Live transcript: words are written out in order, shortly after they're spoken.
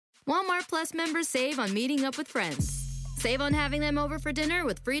Walmart Plus members save on meeting up with friends. Save on having them over for dinner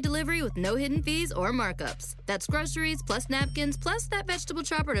with free delivery with no hidden fees or markups. That's groceries, plus napkins, plus that vegetable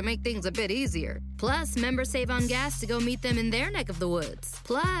chopper to make things a bit easier. Plus, members save on gas to go meet them in their neck of the woods.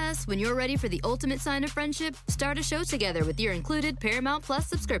 Plus, when you're ready for the ultimate sign of friendship, start a show together with your included Paramount Plus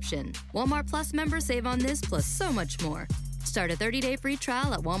subscription. Walmart Plus members save on this plus so much more. Start a 30-day free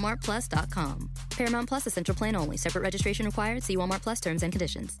trial at walmartplus.com. Paramount Plus Essential Plan only. Separate registration required. See Walmart Plus terms and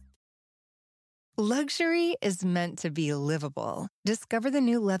conditions. Luxury is meant to be livable. Discover the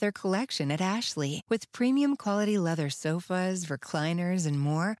new leather collection at Ashley with premium quality leather sofas, recliners, and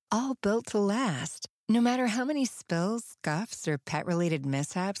more, all built to last. No matter how many spills, scuffs, or pet-related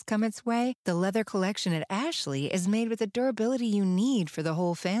mishaps come its way, the leather collection at Ashley is made with the durability you need for the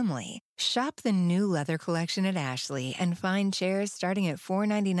whole family. Shop the new leather collection at Ashley and find chairs starting at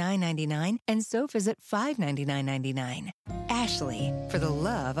 $499.99 and sofas at $599.99. Ashley, for the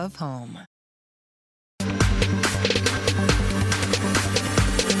love of home.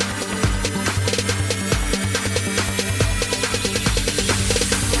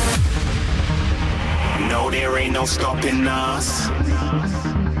 No, there ain't no stopping us.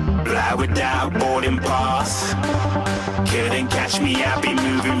 Fly without boarding pass. Couldn't catch me, I be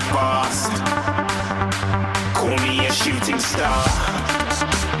moving fast. Call me a shooting star.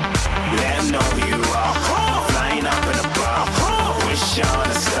 Let 'em know who you are. Flying up in a bar. Wish on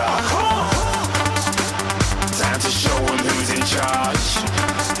a star. Time to show 'em who's in charge.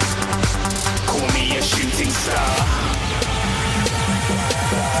 Call me a shooting star.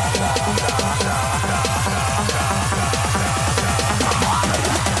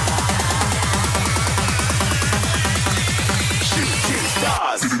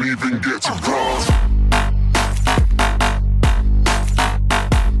 Didn't even get to cross.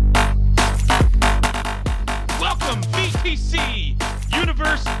 Welcome, BTC,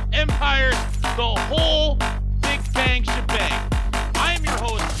 Universe, Empire, the whole Big Bang shebang. I am your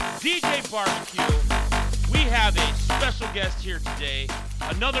host, DJ Barbecue. We have a special guest here today,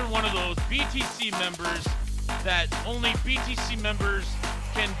 another one of those BTC members that only BTC members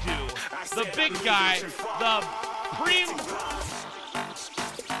can do. The big guy, the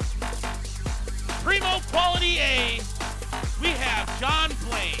Primo Quality A, we have John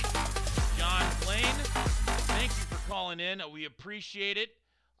Blaine. John Blaine, thank you for calling in. We appreciate it.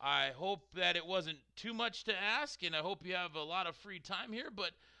 I hope that it wasn't too much to ask, and I hope you have a lot of free time here,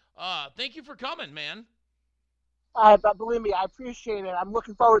 but thank you for coming, man. But believe me, I appreciate it. I'm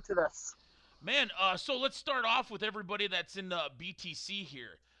looking forward to this. Man, so let's start off with everybody that's in BTC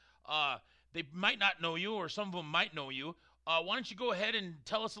here. They might not know you, or some of them might know you. Why don't you go ahead and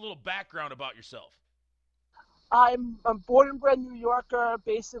tell us a little background about yourself? I'm born and bred New Yorker,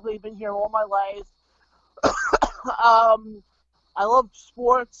 basically been here all my life. I love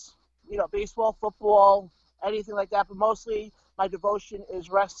sports, baseball, football, anything like that, but mostly my devotion is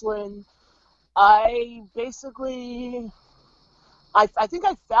wrestling. I think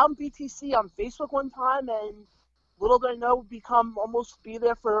I found BTC on Facebook one time, and little did I know, be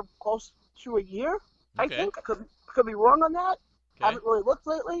there for close to a year. Okay. I think I could be wrong on that. Okay. I haven't really looked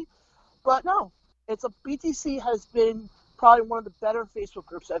lately, but no, BTC has been probably one of the better Facebook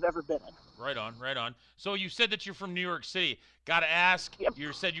groups I've ever been in. Right on, right on. So you said that you're from New York City. Got to ask. Yep.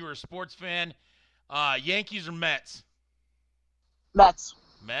 You said you were a sports fan. Yankees or Mets? Mets.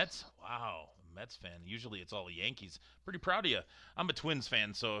 Mets? Wow, Mets fan. Usually it's all the Yankees. Pretty proud of you. I'm a Twins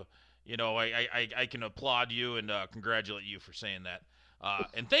fan, so I can applaud you and congratulate you for saying that.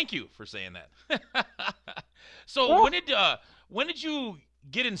 And thank you for saying that. So yeah. When did you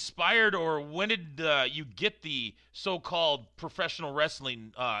get inspired, or when did you get the so-called professional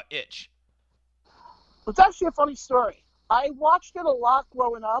wrestling itch? It's actually a funny story. I watched it a lot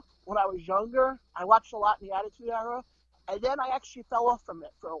growing up when I was younger. I watched a lot in the Attitude Era, and then I actually fell off from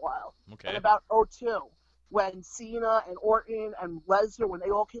it for a while. Okay. And about 2002, when Cena and Orton and Lesnar, when they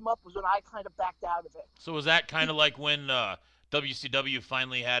all came up, was when I kind of backed out of it. So was that kind of like when WCW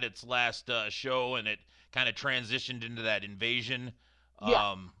finally had its last show, and it kind of transitioned into that Invasion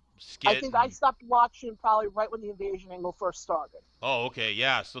skit? I think I stopped watching probably right when the Invasion angle first started. Oh, okay,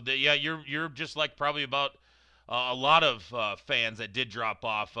 yeah. So you're just like probably about a lot of fans that did drop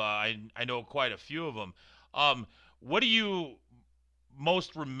off. I know quite a few of them. What do you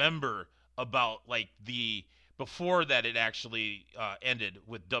most remember about like the before that it actually ended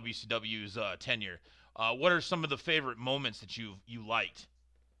with WCW's tenure? What are some of the favorite moments that you liked?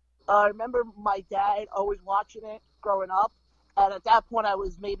 I remember my dad always watching it growing up, and at that point I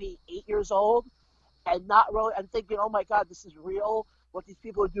was maybe 8 years old, and not really. I'm thinking, oh my God, this is real. What these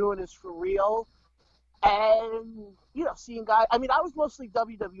people are doing is for real. And, seeing guys, I mean, I was mostly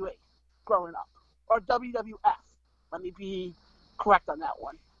WWE growing up, or WWF. Let me be correct on that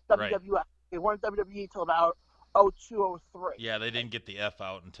one. Right. WWF. They weren't WWE until about 02, 03. Yeah, they didn't get the F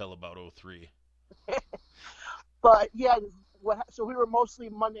out until about 03. But, yeah, so we were mostly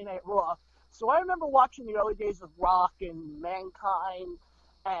Monday Night Raw. So I remember watching the early days of Rock and Mankind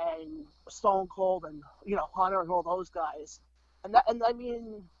and Stone Cold and, Hunter and all those guys. And I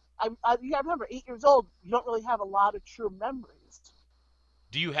mean, you gotta remember, 8 years old, you don't really have a lot of true memories.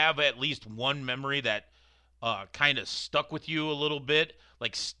 Do you have at least one memory that kind of stuck with you a little bit,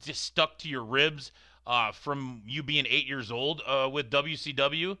 like just stuck to your ribs from you being 8 years old with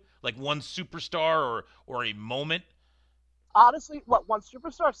WCW? Like one superstar or a moment? Honestly, one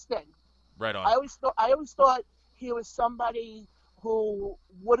superstar? Sting. Right on. I always thought he was somebody who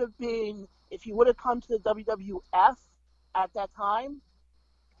would have been, if he would have come to the WWF at that time,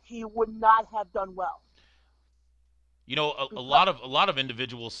 he would not have done well. A lot of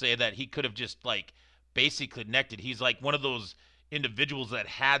individuals say that he could have just like basically connected. He's like one of those individuals that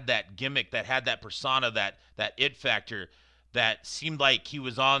had that gimmick, that had that persona, that it factor, that seemed like he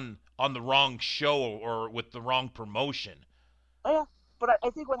was on the wrong show or with the wrong promotion. Oh, yeah. But I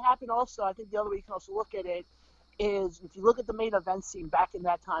think what happened also, I think the other way you can also look at it is, if you look at the main event scene back in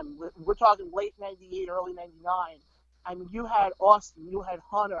that time, we're talking late 98, early 99. I mean, you had Austin, you had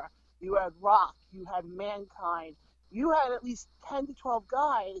Hunter, you had Rock, you had Mankind. You had at least 10 to 12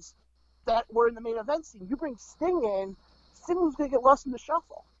 guys that were in the main event scene. You bring Sting in, Sting was going to get lost in the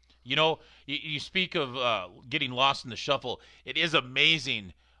shuffle. You speak of getting lost in the shuffle. It is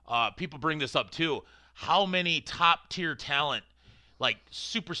amazing. People bring this up too. How many top-tier talent, like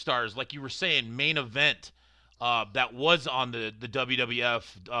superstars, like you were saying, main event, that was on the WWF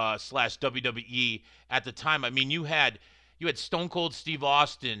 / WWE at the time. I mean, you had Stone Cold Steve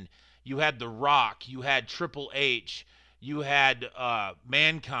Austin, you had The Rock, you had Triple H, you had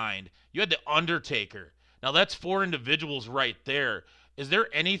Mankind, you had The Undertaker. Now that's 4 individuals right there. Is there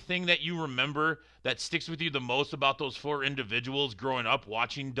anything that you remember that sticks with you the most about those 4 individuals growing up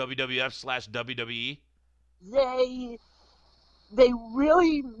watching WWF / WWE? They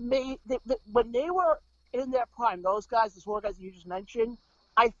really made, when they were in their prime, those guys, the 4 guys that you just mentioned,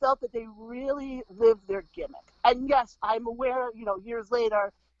 I felt that they really lived their gimmick. And yes, I'm aware, years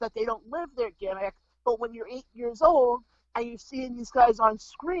later, that they don't live their gimmick, but when you're 8 years old and you're seeing these guys on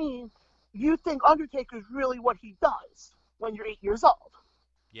screen, you think Undertaker's really what he does when you're 8 years old.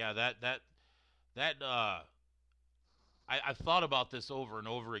 Yeah, I've thought about this over and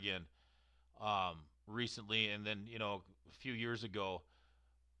over again recently, and then a few years ago.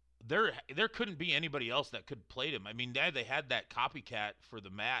 There couldn't be anybody else that could play him. I mean, they had that copycat for the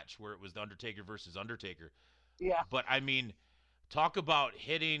match where it was the Undertaker versus Undertaker. Yeah. But I mean, talk about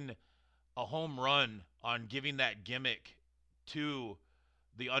hitting a home run on giving that gimmick to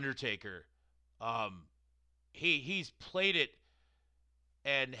the Undertaker. He's played it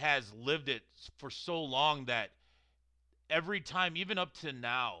and has lived it for so long that every time, even up to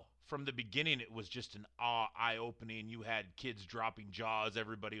now, from the beginning, it was just an eye-opening. You had kids dropping jaws.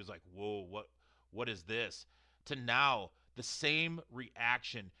 Everybody was like, whoa, what is this? To now, the same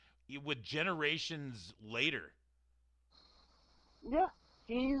reaction with generations later. Yeah,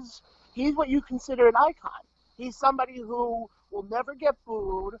 he's what you consider an icon. He's somebody who will never get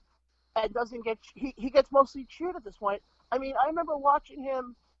booed and doesn't get, he gets mostly cheered at this point. I mean, I remember watching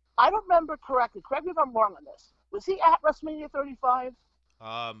him, I don't remember correctly. Correct me if I'm wrong on this. Was he at WrestleMania 35?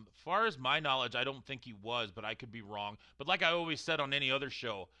 Far as my knowledge, I don't think he was, but I could be wrong. But like I always said on any other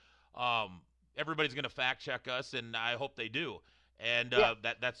show, everybody's going to fact check us, and I hope they do. And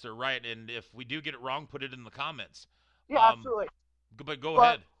that's their right. And if we do get it wrong, put it in the comments. Yeah, absolutely. But go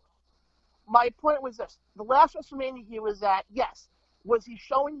ahead. My point was this. The last WrestleMania he was at, yes. Was he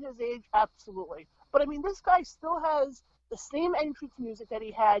showing his age? Absolutely. But, I mean, this guy still has the same entrance music that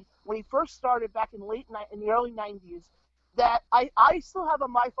he had when he first started back in the early 90s. That I still have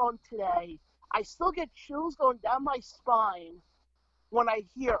on my phone today. I still get chills going down my spine when I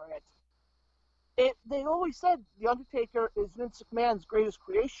hear it. They always said The Undertaker is Vince McMahon's greatest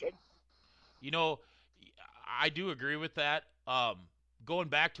creation. I do agree with that. Going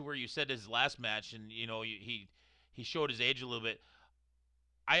back to where you said his last match, and he showed his age a little bit.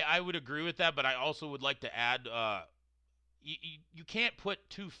 I would agree with that, but I also would like to add, you can't put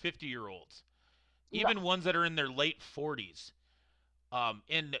 2 50-year-olds. Even ones that are in their late 40s,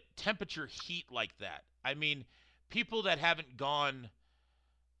 in temperature heat like that. I mean, people that haven't gone,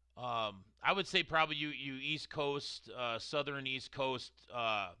 I would say probably you East Coast, Southern East Coast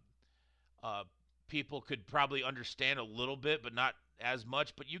people could probably understand a little bit, but not as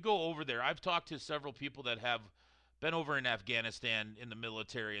much, but you go over there. I've talked to several people that have been over in Afghanistan in the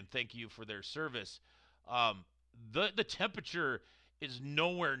military, and thank you for their service. Um, the temperature is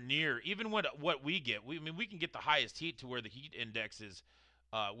nowhere near even what we get. I mean, we can get the highest heat to where the heat index is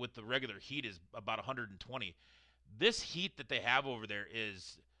with the regular heat is about 120. This heat that they have over there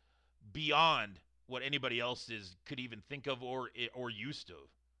is beyond what anybody else could even think of or used to.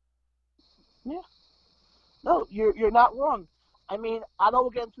 Yeah. No, you're not wrong. I mean, I know we'll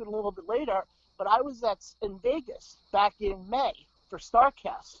get into it a little bit later, but I was in Vegas back in May for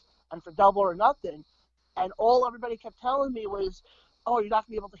StarCast and for Double or Nothing, and all everybody kept telling me was, "Oh, you're not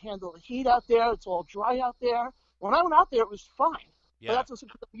gonna be able to handle the heat out there. It's all dry out there." When I went out there, it was fine. Yeah. But that's just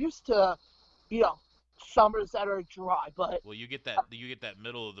because I'm used to, summers that are dry. But well, you get that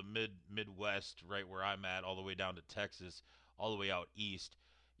middle of the Midwest, right where I'm at, all the way down to Texas, all the way out east.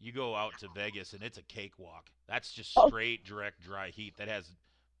 You go out to Vegas and it's a cakewalk. That's just straight, direct, dry heat that has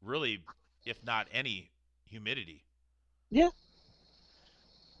really, if not any, humidity. Yeah.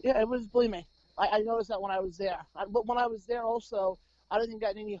 Yeah, it was, believe me. I noticed that when I was there. But when I was there also, I didn't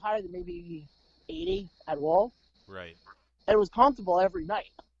get any higher than maybe 80 at all. Right. And it was comfortable every night.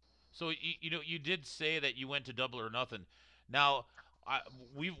 So you did say that you went to Double or Nothing. Now,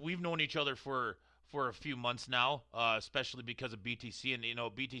 we've known each other for a few months now, especially because of BTC, and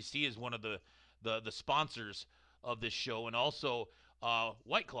BTC is one of the sponsors of this show, and also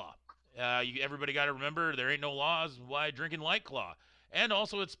White Claw. Everybody got to remember there ain't no laws why drinking White Claw. And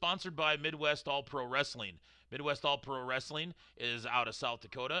also it's sponsored by Midwest All Pro Wrestling. Midwest All Pro Wrestling is out of South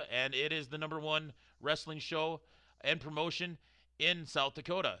Dakota, and it is the #1 wrestling show and promotion in South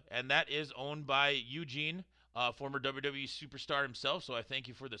Dakota, and that is owned by Eugene, former WWE superstar himself. So I thank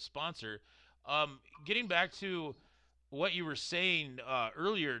you for the sponsor. Getting back to what you were saying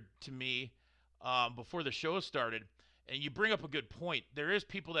earlier to me before the show started, and you bring up a good point. There is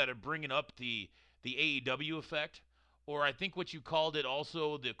people that are bringing up the AEW effect, or I think what you called it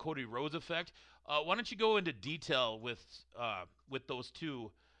also the Cody Rhodes effect. Why don't you go into detail with those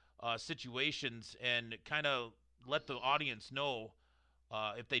two situations and kind of let the audience know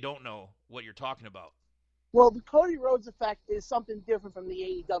if they don't know what you're talking about? Well, the Cody Rhodes effect is something different from the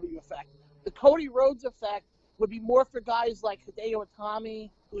AEW effect. The Cody Rhodes effect would be more for guys like Hideo Itami,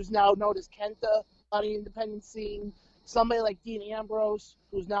 who's now known as Kenta on the independent scene, somebody like Dean Ambrose,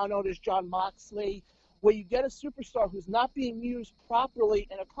 who's now known as Jon Moxley, where you get a superstar who's not being used properly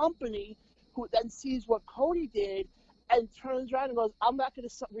in a company who then sees what Cody did and turns around and goes, "I'm not going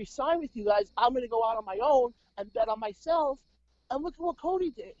to re-sign with you guys. I'm going to go out on my own and bet on myself." And look at what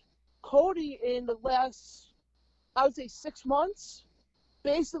Cody did. Cody, in the last, I would say, 6 months,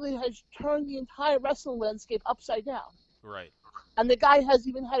 basically has turned the entire wrestling landscape upside down. Right. And the guy hasn't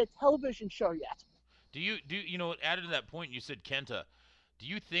even had a television show yet. Do you added to that point, you said Kenta. Do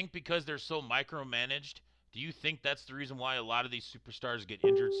you think because they're so micromanaged, do you think that's the reason why a lot of these superstars get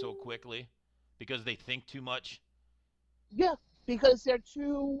injured so quickly? Because they think too much? Yeah, because they're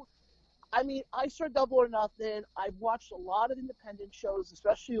too... I mean, I saw Double or Nothing. I've watched a lot of independent shows,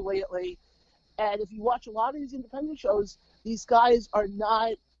 especially lately. And if you watch a lot of these independent shows, these guys are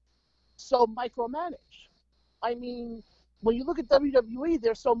not so micromanaged. I mean, when you look at WWE,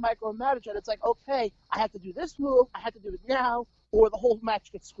 they're so micromanaged that it's like, okay, I have to do this move, I have to do it now, or the whole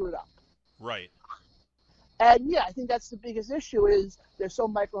match gets screwed up. Right. And yeah, I think that's the biggest issue is they're so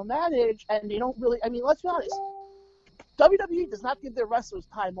micromanaged and they don't really, I mean, let's be honest, WWE does not give their wrestlers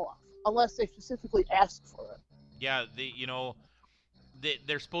time off unless they specifically ask for it. Yeah,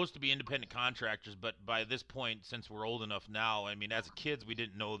 they're supposed to be independent contractors, but by this point, since we're old enough now, I mean, as kids, we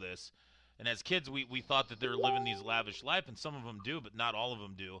didn't know this. And as kids, we thought that they were living these lavish life, and some of them do, but not all of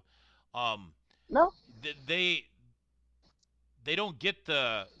them do. No. They don't get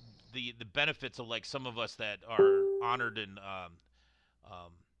the benefits of like some of us that are honored and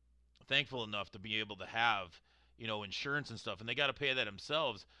thankful enough to be able to have, insurance and stuff, and they got to pay that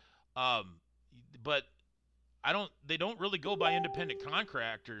themselves. But they don't really go by independent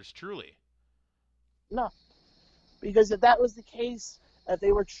contractors, truly. No, because if that was the case, if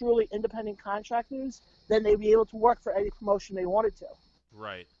they were truly independent contractors, then they'd be able to work for any promotion they wanted to.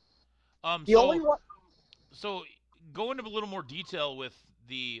 Right. Only one. So go into a little more detail with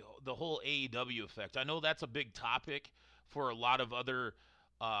the whole AEW effect. I know that's a big topic for a lot of other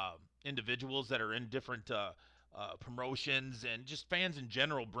individuals that are in different promotions, and just fans in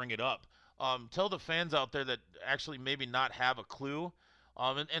general bring it up. Tell the fans out there that actually maybe not have a clue,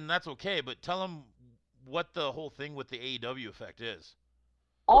 and that's okay, but tell them what the whole thing with the AEW effect is.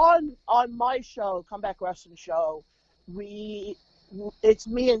 On my show, Comeback Wrestling Show, it's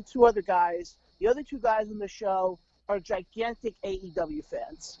me and two other guys. The other two guys on the show are gigantic AEW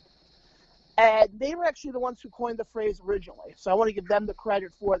fans. And they were actually the ones who coined the phrase originally. So I want to give them the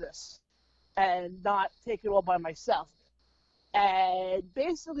credit for this and not take it all by myself. And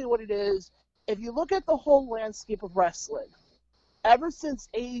basically what it is, if you look at the whole landscape of wrestling, ever since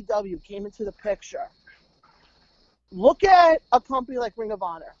AEW came into the picture, look at a company like Ring of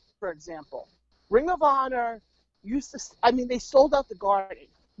Honor, for example. Ring of Honor used to, they sold out the Garden.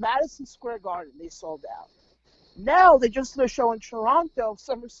 Madison Square Garden, they sold out. Now they just did a show in Toronto,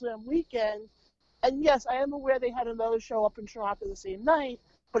 SummerSlam weekend, and yes, I am aware they had another show up in Toronto the same night,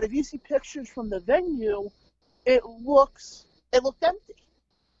 but if you see pictures from the venue, it looked empty.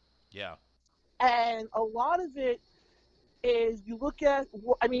 Yeah. And a lot of it is you look at,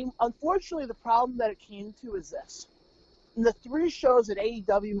 unfortunately the problem that it came to is this. In the 3 shows that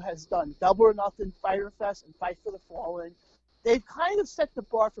AEW has done, Double or Nothing, Fyter Fest, and Fight for the Fallen, they've kind of set the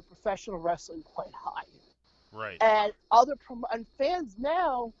bar for professional wrestling quite high. Right. And and fans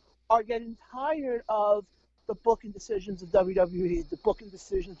now are getting tired of the booking decisions of WWE, the booking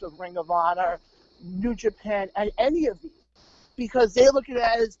decisions of Ring of Honor, New Japan, and any of these, because they look at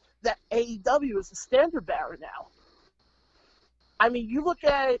it as that AEW is the standard bearer now. I mean, you look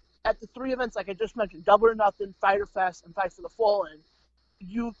at the 3 events like I just mentioned, Double or Nothing, Fyter Fest, and Fight for the Fallen.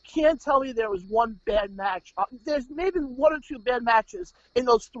 You can't tell me there was one bad match. There's maybe 1 or 2 bad matches in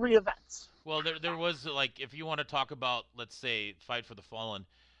those 3 events. Well, there was, like, if you want to talk about, let's say, Fight for the Fallen,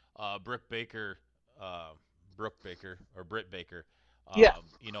 Britt Baker, went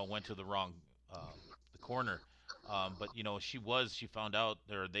to the wrong the corner. But, she found out,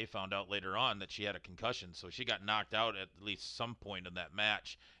 or they found out later on that she had a concussion, so she got knocked out at least some point in that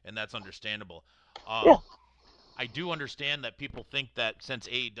match, and that's understandable. Yeah. I do understand that people think that since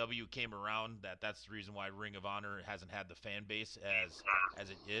AEW came around, that's the reason why Ring of Honor hasn't had the fan base as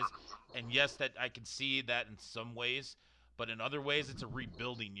it is. And yes, that I can see that in some ways, but in other ways, it's a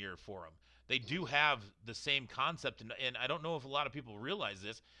rebuilding year for them. They do have the same concept, and I don't know if a lot of people realize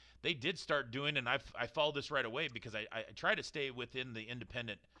this. They did start doing, and I followed this right away because I try to stay within the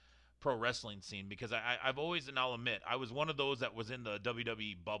independent pro wrestling scene, because I've always, and I'll admit, I was one of those that was in the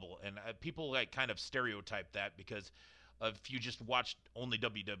WWE bubble, and people kind of stereotype that because if you just watched only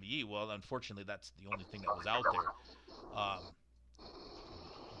WWE, well, unfortunately, that's the only thing that was out there.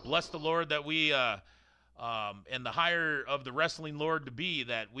 Bless the Lord that we and the higher of the wrestling Lord to be,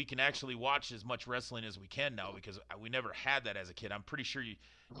 that we can actually watch as much wrestling as we can now, because we never had that as a kid. I'm pretty sure you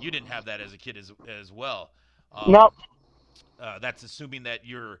didn't have that as a kid as well. Nope. That's assuming that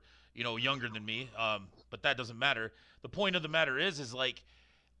you're younger than me, but that doesn't matter. The point of the matter is like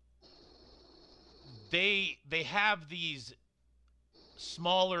they have these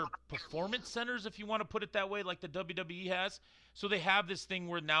smaller performance centers, if you want to put it that way, like the WWE has. So they have this thing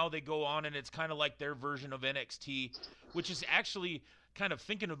where now they go on, and it's kind of like their version of NXT, which is actually kind of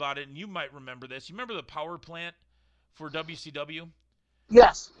thinking about it, and you might remember this. You remember the power plant for WCW?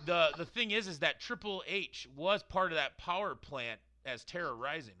 Yes. The thing is that Triple H was part of that power plant as Terra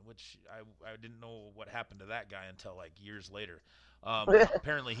Rising, which I didn't know what happened to that guy until like years later.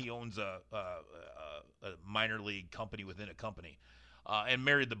 Apparently he owns a minor league company within a company, and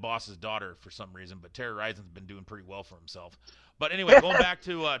married the boss's daughter for some reason, but Terra Rising's been doing pretty well for himself. But anyway, going back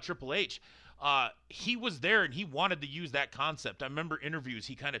to Triple H, he was there and he wanted to use that concept. I remember interviews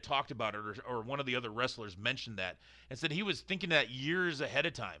he kind of talked about it, or one of the other wrestlers mentioned that and said he was thinking that years ahead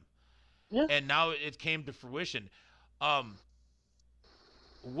of time. Yeah. And now it came to fruition.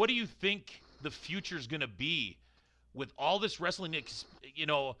 What do you think the future is going to be with all this wrestling,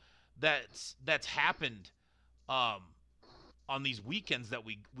 that's happened on these weekends that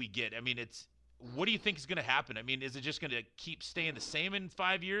we get? I mean, what do you think is going to happen? I mean, is it just going to keep staying the same in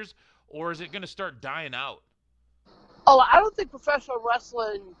 5 years, or is it going to start dying out? Oh, I don't think professional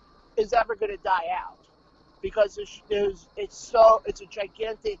wrestling is ever going to die out, because it's a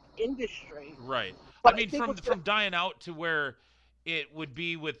gigantic industry. Right. But I mean, from dying out to where it would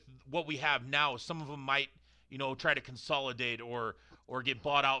be with what we have now, some of them might, try to consolidate or get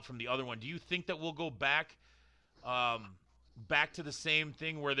bought out from the other one. Do you think that we'll go back to the same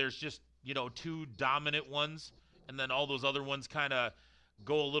thing where there's just, 2 dominant ones, and then all those other ones kind of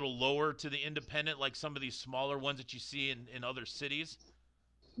go a little lower to the independent, like some of these smaller ones that you see in other cities?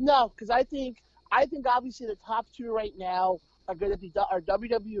 No, because I think obviously the top 2 right now are going to be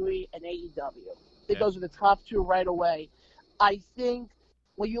WWE and AEW. I think those are the top 2 right away. I think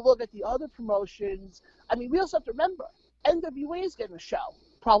when you look at the other promotions, I mean, we also have to remember, NWA is getting a show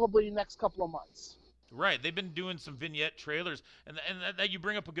probably in the next couple of months. Right. They've been doing some vignette trailers, and that you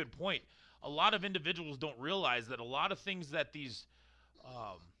bring up a good point. A lot of individuals don't realize that a lot of things that these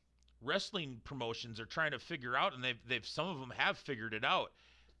wrestling promotions are trying to figure out, and they've some of them have figured it out.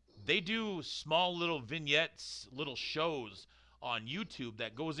 They do small little vignettes, little shows on YouTube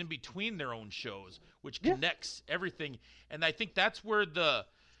that goes in between their own shows, which connects everything. And I think that's where the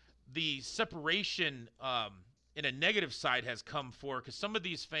separation in a negative side has come for, because some of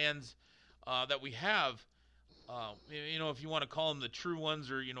these fans that we have, if you want to call them the true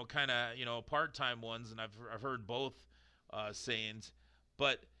ones or, kind of, part-time ones, and I've heard both sayings,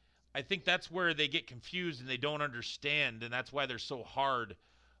 but I think that's where they get confused and they don't understand, and that's why they're so hard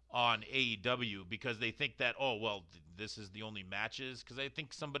on AEW, because they think that, this is the only matches. Because I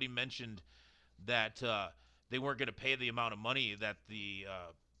think somebody mentioned that they weren't going to pay the amount of money that the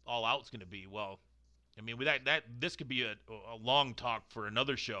All Out's going to be. Well, I mean, with that this could be a long talk for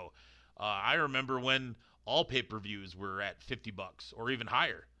another show. I remember when all pay-per-views were at $50 or even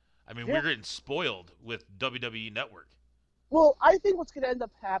higher. I mean, we're getting spoiled with WWE Network. Well, I think what's going to end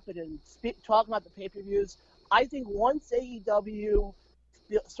up happening, talking about the pay-per-views, I think once AEW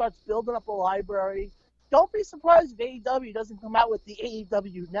starts building up a library, don't be surprised if AEW doesn't come out with the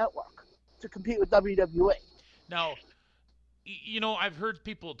AEW Network to compete with WWE. Now, I've heard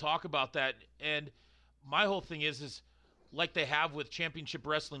people talk about that, and my whole thing is like they have with Championship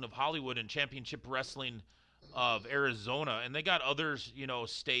Wrestling of Hollywood and Championship Wrestling of Arizona, and they got others,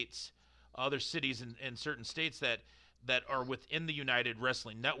 states, other cities and certain states that are within the United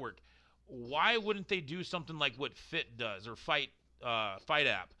Wrestling Network. Why wouldn't they do something like what FIT does, or Fight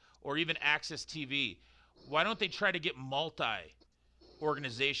App, or even Access TV? Why don't they try to get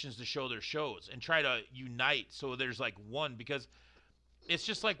multi-organizations to show their shows and try to unite so there's like one? Because it's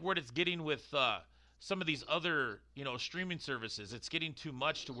just like what it's getting with some of these other, streaming services. It's getting too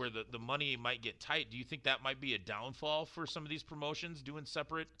much to where the money might get tight. Do you think that might be a downfall for some of these promotions doing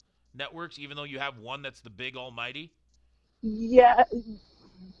separate networks, even though you have one that's the big almighty? Yeah.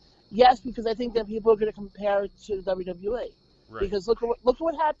 Yes, because I think that people are going to compare it to the WWE. Right. Because look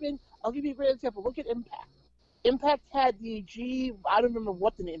what happened. I'll give you a great example. Look at Impact. Impact had the I don't remember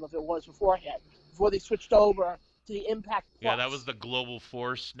what the name of it was beforehand, before they switched over to the Impact Plus. Yeah, that was the Global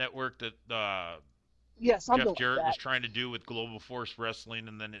Force Network that Jeff Jarrett was trying to do with Global Force Wrestling,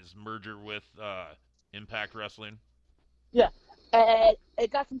 and then his merger with Impact Wrestling. Yeah, and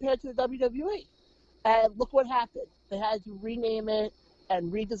it got compared to the WWE. And look what happened. They had to rename it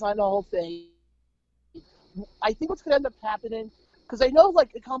and redesign the whole thing. I think what's going to end up happening, because I know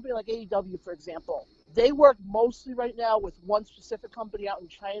like a company like AEW, for example, they work mostly right now with one specific company out in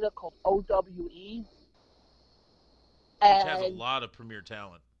China called OWE. Which has a lot of premier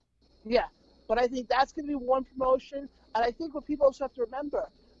talent. Yeah, but I think that's going to be one promotion. And I think what people also have to remember,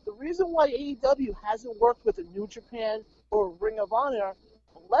 the reason why AEW hasn't worked with a New Japan or Ring of Honor,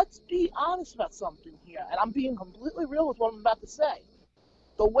 let's be honest about something here, and I'm being completely real with what I'm about to say.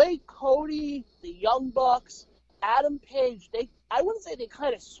 The way Cody, the Young Bucks, Adam Page, I wouldn't say they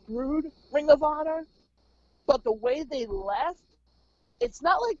kind of screwed Ring of Honor, but the way they left, it's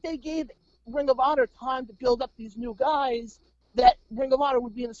not like they gave Ring of Honor time to build up these new guys that Ring of Honor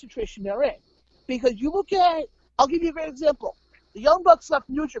would be in the situation they're in. Because you look at, I'll give you a great example. The Young Bucks left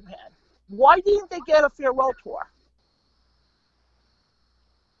New Japan. Why didn't they get a farewell tour?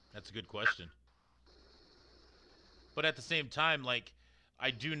 That's a good question. But at the same time, like, I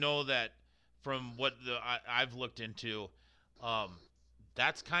do know that from what I've looked into,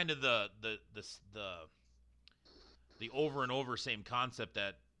 that's kind of the over and over same concept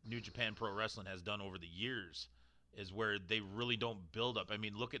that New Japan Pro Wrestling has done over the years, is where they really don't build up. I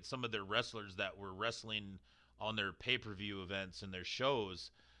mean, look at some of their wrestlers that were wrestling on their pay-per-view events and their shows.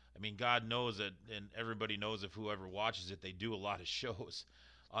 I mean, God knows that, and everybody knows, if whoever watches it, they do a lot of shows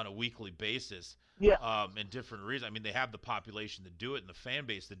on a weekly basis. Yeah. And different reasons. I mean, they have the population to do it and the fan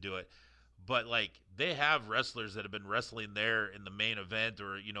base to do it. But, like, they have wrestlers that have been wrestling there in the main event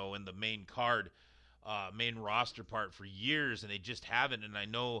or, in the main card, main roster part for years, and they just haven't. And I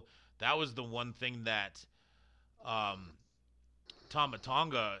know that was the one thing that Tama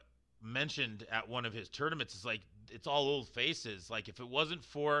Tonga mentioned at one of his tournaments. Is like, it's all old faces. Like, if it wasn't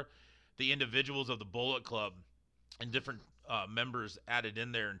for the individuals of the Bullet Club and different members added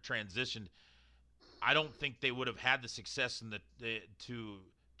in there and transitioned, I don't think they would have had the success to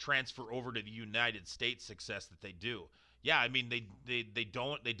transfer over to the United States success that they do. Yeah, I mean,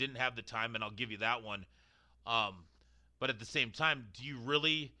 they didn't have the time, and I'll give you that one. But at the same time, do you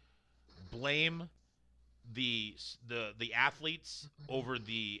really blame the athletes over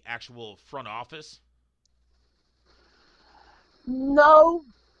the actual front office? No,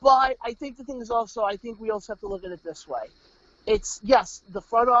 but I think the thing is also, I think we also have to look at it this way. It's, yes, the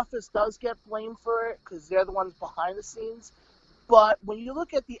front office does get blamed for it because they're the ones behind the scenes, But when you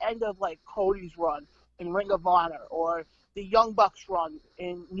look at the end of like Cody's run in Ring of Honor or the Young Bucks run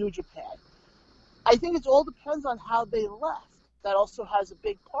in New Japan, I think it all depends on how they left. That also has a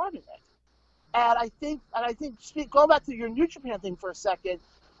big part in it. And I think, going back to your New Japan thing for a second,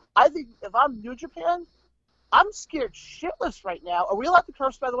 I think if I'm New Japan, I'm scared shitless right now. Are we allowed to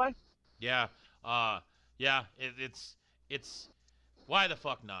curse, by the way? Yeah. It's why the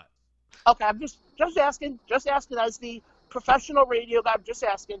fuck not? Okay, I'm just asking as the professional radio guy. I'm just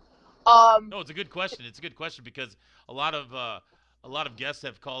asking. No, it's a good question. It's a good question because a lot of guests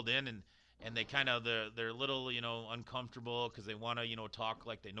have called in and they kind of they're a little uncomfortable because they want to talk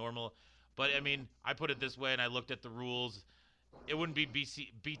like they normal. But I mean, I put it this way, and I looked at the rules. It wouldn't be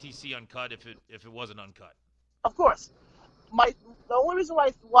BTC uncut if it wasn't uncut. Of course. The only reason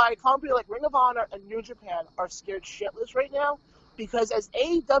why a company like Ring of Honor and New Japan are scared shitless right now, because as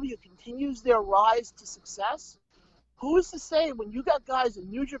AEW continues their rise to success, who's to say when you got guys in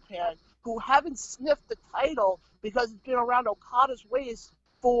New Japan who haven't sniffed the title because it's been around Okada's waist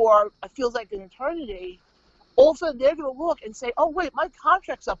for, it feels like an eternity, all of a sudden they're going to look and say, oh, wait, my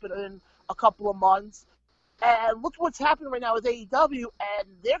contract's up in a couple of months, and look what's happening right now with AEW, and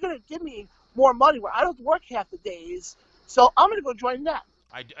they're going to give me more money where I don't have to work half the days, so I'm going to go join them.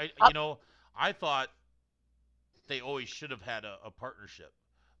 I thought they always should have had a partnership,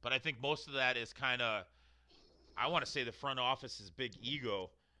 but I think most of that is kind of, I want to say the front office's big ego,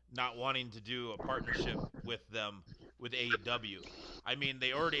 not wanting to do a partnership with them, with AEW. I mean, they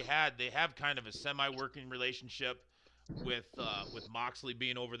have kind of a semi-working relationship with Moxley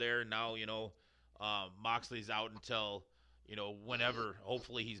being over there, and now, Moxley's out until, whenever,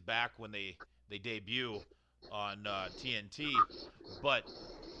 hopefully he's back when they debut on TNT. But,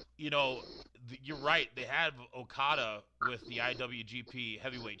 you're right, they have Okada with the IWGP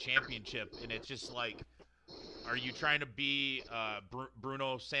Heavyweight Championship, and it's just like, are you trying to be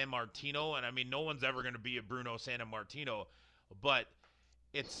Bruno Sammartino? And I mean, no one's ever going to be a Bruno Sammartino, but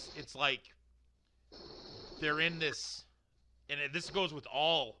it's like they're in this, and this goes with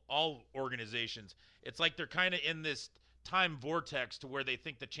all organizations. It's like they're kind of in this time vortex to where they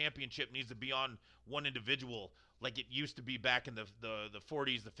think the championship needs to be on one individual, like it used to be back in the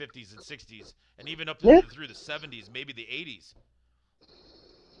 40s, the 50s, and 60s, and even up to through the 70s, maybe the 80s.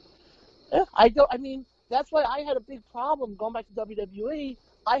 Yeah, that's why I had a big problem going back to WWE.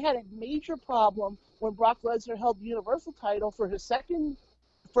 I had a major problem when Brock Lesnar held the Universal title for his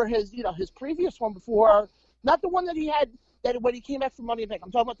previous one before, not the one that he had when he came back from Money in the Bank.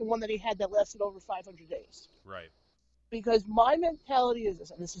 I'm talking about the one that he had that lasted over 500 days. Right. Because my mentality is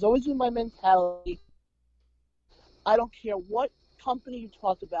this, and this has always been my mentality. I don't care what company you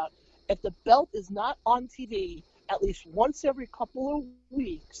talk about. If the belt is not on TV at least once every couple of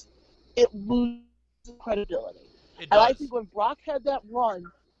weeks, it loses credibility. And I think when Brock had that run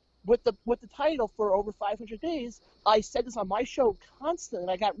with the title for over 500 days, I said this on my show constantly,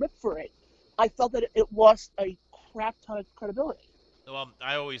 and I got ripped for it. I felt that it lost a crap ton of credibility. Well,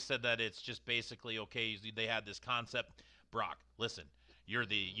 I always said that it's just basically, okay, they had this concept. Brock, listen,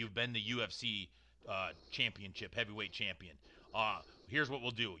 you've been the UFC championship heavyweight champion. Here's what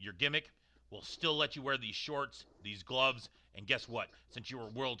we'll do. Your gimmick, we'll still let you wear these shorts, these gloves, and guess what? Since you were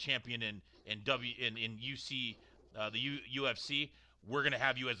world champion in UFC, we're gonna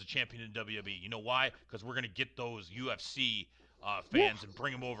have you as a champion in WWE. You know why? Because we're gonna get those UFC fans and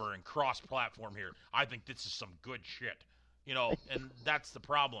bring them over and cross-platform here. I think this is some good shit, and that's the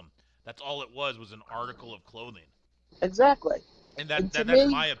problem. That's all it was an article of clothing. Exactly. And that's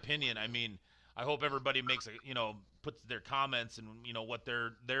my opinion. I mean, I hope everybody makes puts their comments and what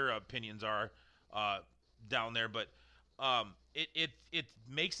their opinions are down there, but it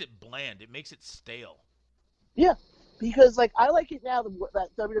makes it bland. It makes it stale. Yeah, because I like it now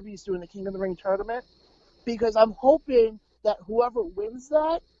that WWE is doing the King of the Ring tournament, because I'm hoping that whoever wins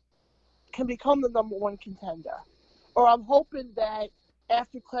that can become the number one contender, or I'm hoping that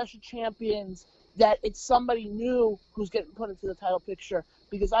after Clash of Champions that it's somebody new who's getting put into the title picture.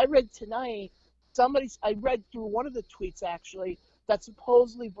 Because I read tonight, I read through one of the tweets actually that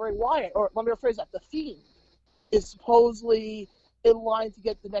supposedly Bray Wyatt, or let me rephrase that, The Fiend, is supposedly in line to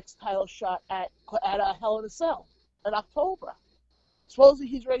get the next title shot at Hell in a Cell in October. Supposedly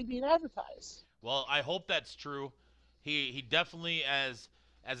he's already being advertised. Well, I hope that's true. He definitely, as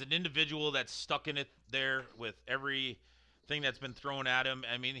an individual that's stuck in it there with everything that's been thrown at him.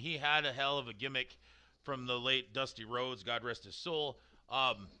 I mean, he had a hell of a gimmick from the late Dusty Rhodes, God rest his soul.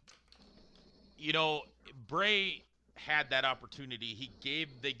 Bray had that opportunity.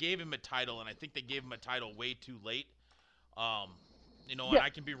 They gave him a title, and I think they gave him a title way too late. And I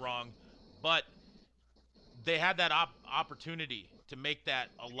can be wrong, but they had that opportunity to make that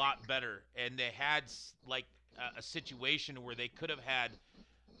a lot better, and they had like a situation where they could have had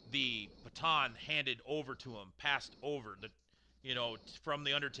the baton handed over to him, passed over from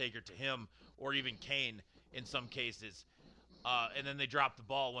the Undertaker to him, or even Kane in some cases, and then they dropped the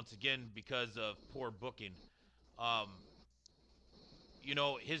ball once again because of poor booking.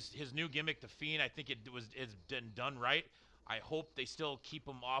 His new gimmick, the Fiend, I think it's been done right. I hope they still keep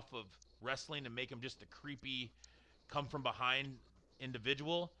him off of wrestling and make him just a creepy, come from behind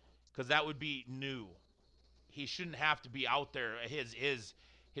individual, because that would be new. He shouldn't have to be out there.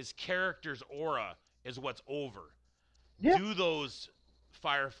 His character's aura is what's over. Yeah. Do those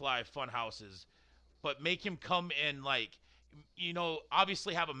Firefly fun houses, but make him come in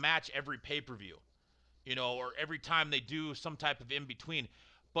obviously have a match every pay-per-view, or every time they do some type of in-between.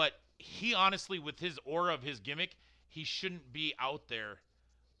 But he honestly, with his aura of his gimmick, he shouldn't be out there.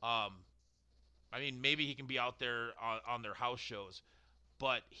 Maybe he can be out there on their house shows,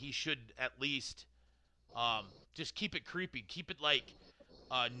 but he should at least just keep it creepy. Keep it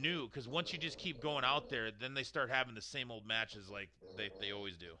new, because once you just keep going out there, then they start having the same old matches like they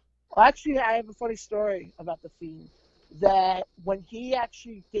always do. Well, actually, I have a funny story about The Fiend. That when he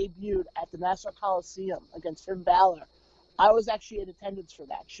actually debuted at the Nassau Coliseum against Finn Balor, I was actually in attendance for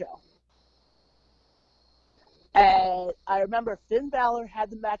that show. And I remember Finn Balor had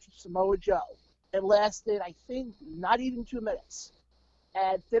the match with Samoa Joe. It lasted, I think, not even 2 minutes.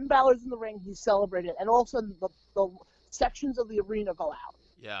 And Finn Balor's in the ring, he's celebrating, and all of a sudden the sections of the arena go out.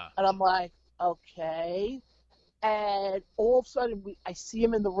 Yeah. And I'm like, okay. And all of a sudden I see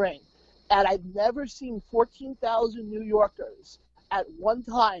him in the ring. And I've never seen 14,000 New Yorkers at one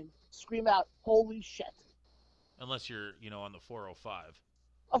time scream out, "Holy shit!" Unless you're, on the 405.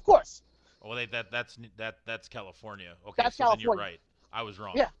 Of course. Oh, that's California. Okay, that's so California. Then you're right. I was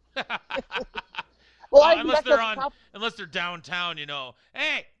wrong. Yeah. Well, unless they're downtown,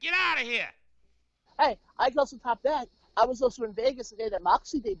 hey, get out of here. Hey, I can also top that. I was also in Vegas the day that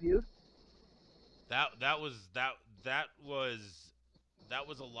Moxley debuted. That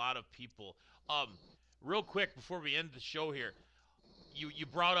was a lot of people. Real quick before we end the show here, you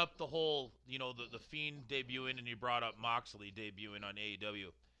brought up the whole, the Fiend debuting, and you brought up Moxley debuting on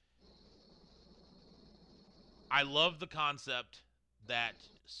AEW. I love the concept that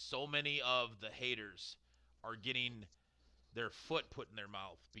so many of the haters are getting their foot put in their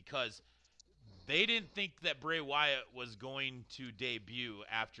mouth, because they didn't think that Bray Wyatt was going to debut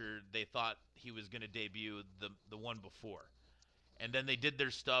after they thought he was going to debut the one before. And then they did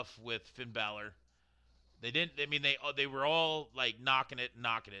their stuff with Finn Balor. They didn't. They were all knocking it.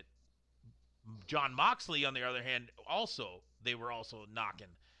 John Moxley, on the other hand, they were also knocking.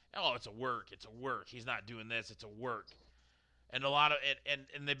 Oh, it's a work. He's not doing this. It's a work. And a lot of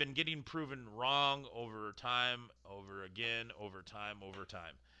and they've been getting proven wrong over time, over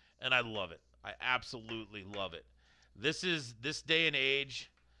time. And I love it. I absolutely love it. This day and age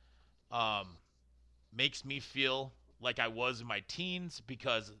makes me feel like I was in my teens,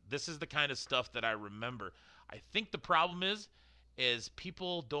 because this is the kind of stuff that I remember. I think the problem is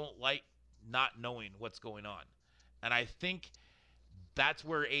people don't like not knowing what's going on. And I think that's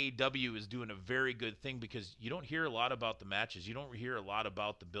where AEW is doing a very good thing, because you don't hear a lot about the matches. You don't hear a lot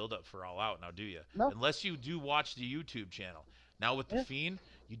about the build-up for All Out now, do you? No. Unless you do watch the YouTube channel. Now with The Fiend,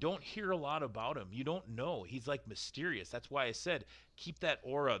 you don't hear a lot about him. You don't know. He's mysterious. That's why I said keep that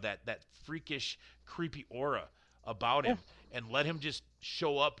aura, that freakish, creepy aura about him, and let him just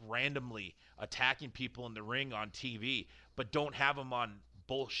show up randomly attacking people in the ring on TV, but don't have him on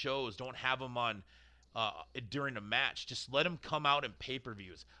both shows. Don't have him on during a match. Just let him come out in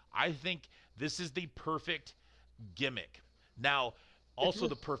pay-per-views. I think this is the perfect gimmick. Now, also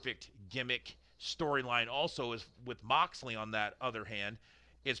the perfect gimmick storyline also is with Moxley, on that other hand,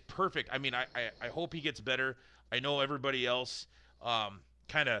 is perfect. I hope he gets better. I know everybody else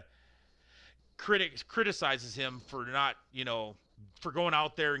kind of criticizes him for not, for going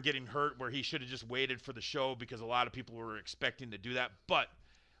out there and getting hurt, where he should have just waited for the show, because a lot of people were expecting to do that. But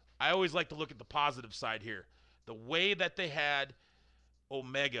I always like to look at the positive side here. The way that they had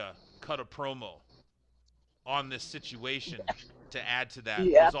Omega cut a promo on this situation to add to that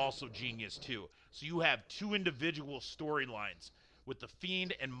was also genius too. So you have two individual storylines with The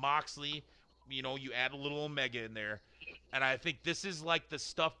Fiend and Moxley. You add a little Omega in there. And I think this is the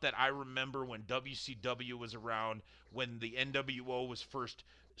stuff that I remember when WCW was around, when the NWO was first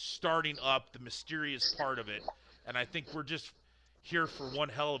starting up, the mysterious part of it. And I think we're just here for one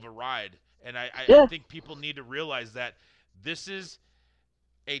hell of a ride. And I think people need to realize that this is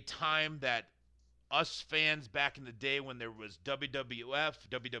a time that us fans back in the day, when there was WWF,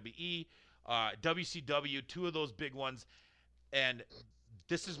 WWE, WCW, two of those big ones, and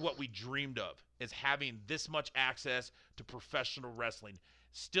this is what we dreamed of, is having this much access to professional wrestling.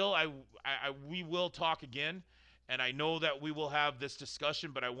 Still, we will talk again, and I know that we will have this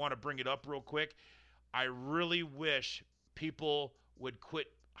discussion, but I want to bring it up real quick. I really wish people would quit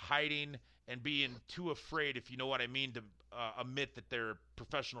hiding and being too afraid, if you know what I mean, to admit that they're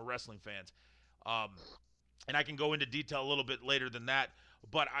professional wrestling fans. And I can go into detail a little bit later than that.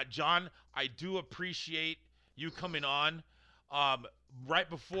 But, John, I do appreciate you coming on. Right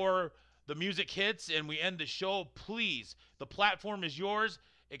before the music hits and we end the show, please, the platform is yours.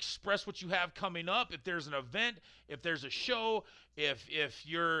 Express what you have coming up. If there's an event, if there's a show, if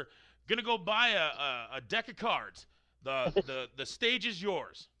you're going to go buy a deck of cards, the stage is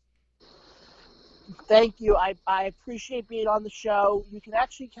yours. Thank you. I appreciate being on the show. You can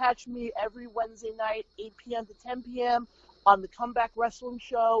actually catch me every Wednesday night, 8 p.m. to 10 p.m. on the Comeback Wrestling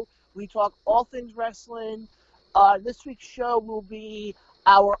Show. We talk all things wrestling. This week's show will be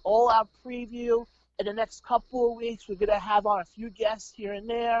our all-out preview. In the next couple of weeks, we're going to have on a few guests here and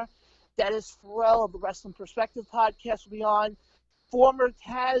there. Dennis Farrell of the Wrestling Perspective podcast will be on. Former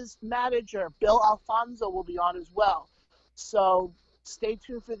Taz manager Bill Alfonso will be on as well. So stay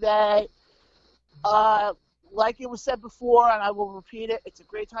tuned for that. Like it was said before, and I will repeat it, it's a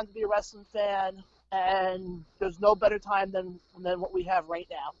great time to be a wrestling fan, and there's no better time than what we have right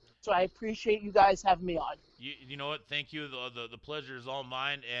now. So I appreciate you guys having me on. You know what? Thank you. The pleasure is all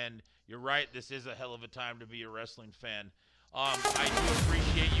mine, and you're right. This is a hell of a time to be a wrestling fan. I do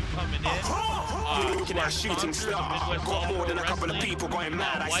appreciate you coming in. Looking at shooting star. Got more than a couple of people going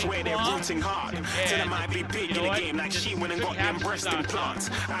mad. I swear they're rooting hard. Till I might be big in the game like she went and got them breast implants.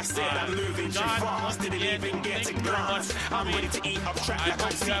 I said I'm moving too fast. Didn't even get to glance. I'm ready to eat up track like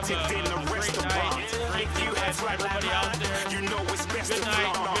I'm seated in a restaurant. If you have right like mine, you know it's best to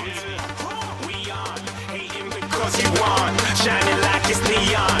flaunt. We on, hating because you want. Shining like it's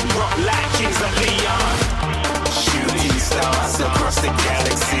neon. Rock like kings of Leon. Shooting stars across the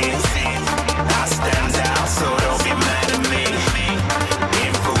galaxy. I stand out, so don't be mad at me.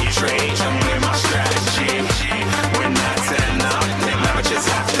 Infiltrate, I'm with my strategy. When I turn up, then amateurs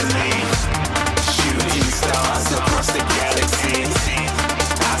have to leave. Shooting stars across the galaxy.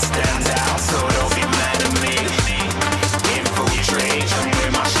 I stand out, so don't be mad at me. Infiltrate, I'm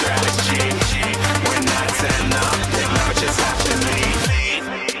with my strategy. When I turn up, then amateurs have to leave.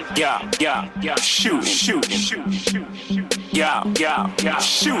 Yeah, shoot, yeah, shoot, yeah, shooting, yeah,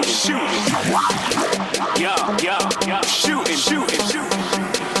 shooting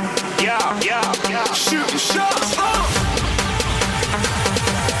shots.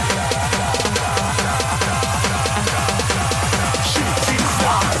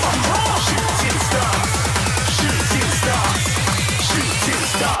 Shooting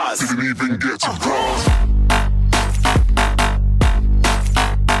stars. Didn't even get to cross.